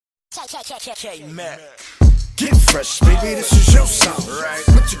Kmac. Get fresh, baby, this is your song. Right.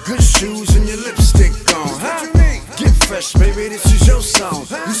 Put your good shoes and your lipstick on, huh? Get fresh, baby, this is your song.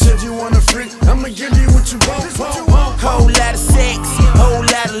 You said you want a freak, I'ma give you what you want. Whole lot of sex, whole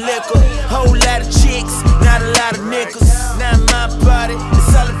lot of liquor, whole lot of chicks, not a lot of nickels. Not my party,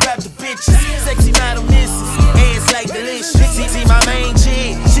 it's all about the bitches. Sexy model misses, ass like delicious. See my main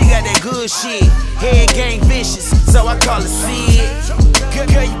chick, she got that good shit. Head gang vicious, so I call her Sid.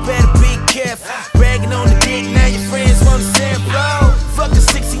 Girl, you better be careful. Bragging on the dick, now your friends wanna sample. Fuck a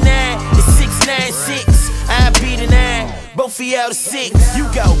 69, it's 696. I beat a 9, both of y'all the 6. You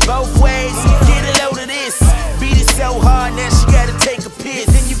go both ways, get a load of this. Beat it so hard, now she gotta take a piss.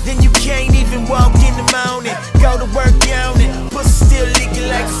 Then you can't even walk in the morning. Go to work yawning, pussy still leaking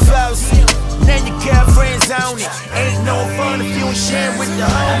like a faucet. Now your girlfriend's on it. Ain't no fun if you ain't sharing with the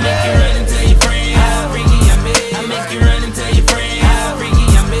homie. I make you run and tell your friends how freaky I'm made. I make you run and tell your friends how freaky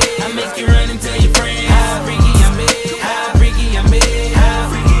I'm made. I make you run and tell your friends how freaky I'm made. How freaky I'm made. How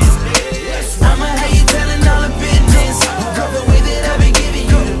freaky I'm made. I'ma have you telling all the business. Girl, the way that I been giving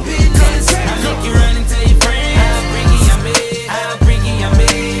you the business. I make you run and tell your friends how freaky I'm made. How freaky I'm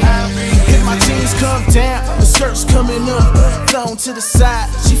made. How freaky. If my jeans come down, the skirt's coming up, thrown to the side,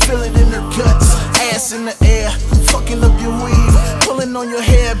 she feel it in her guts. Ass in the air, fucking up your weave, pulling on your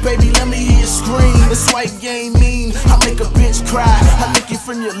hair, baby, let me hear you scream. This white game mean, I make a bitch cry. I lick you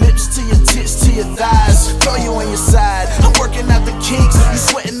from your lips to your tits to your thighs, throw you on your side. I'm working out the kinks, you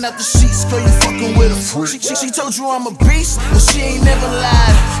sweating out the sheets, girl, you fucking with a freak. She told you I'm a beast, but she ain't never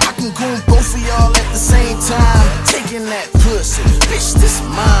lied. I can goon both of y'all at the same time. Taking that pussy, bitch, this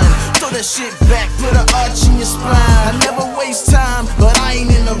mine. Throw that shit back, put an arch in your spine. I never waste time, but I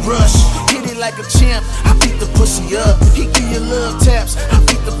ain't in a rush. Hit it like a champ, I beat the pussy up. He give you love taps, I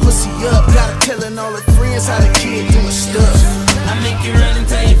beat the pussy up. Gotta tellin' all her friends how the kid doing stuff. I make you run and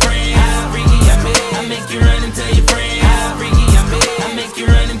tell your friends how freaky I'm made. I make you run and tell your friends how freaky I'm made. I make you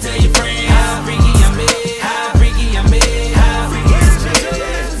run and tell your friends how freaky I'm made. How freaky I'm made. How freaky I'm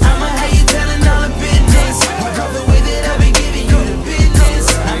made. I'ma have you telling all the business. Girl, the way that I been giving you the business.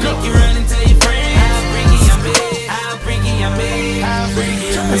 I make you run and tell your friends how freaky I'm made. How freaky I'm made. How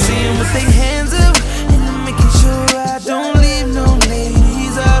freaky I'm made. I see them with their hands up, and I'm making sure I don't leave no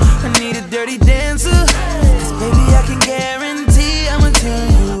ladies out. I need a dirty dancer, cause baby I can guarantee I'ma turn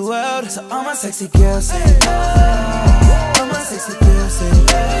you out. So all my sexy girls say, oh, all my sexy girls say,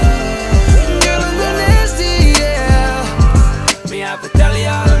 oh.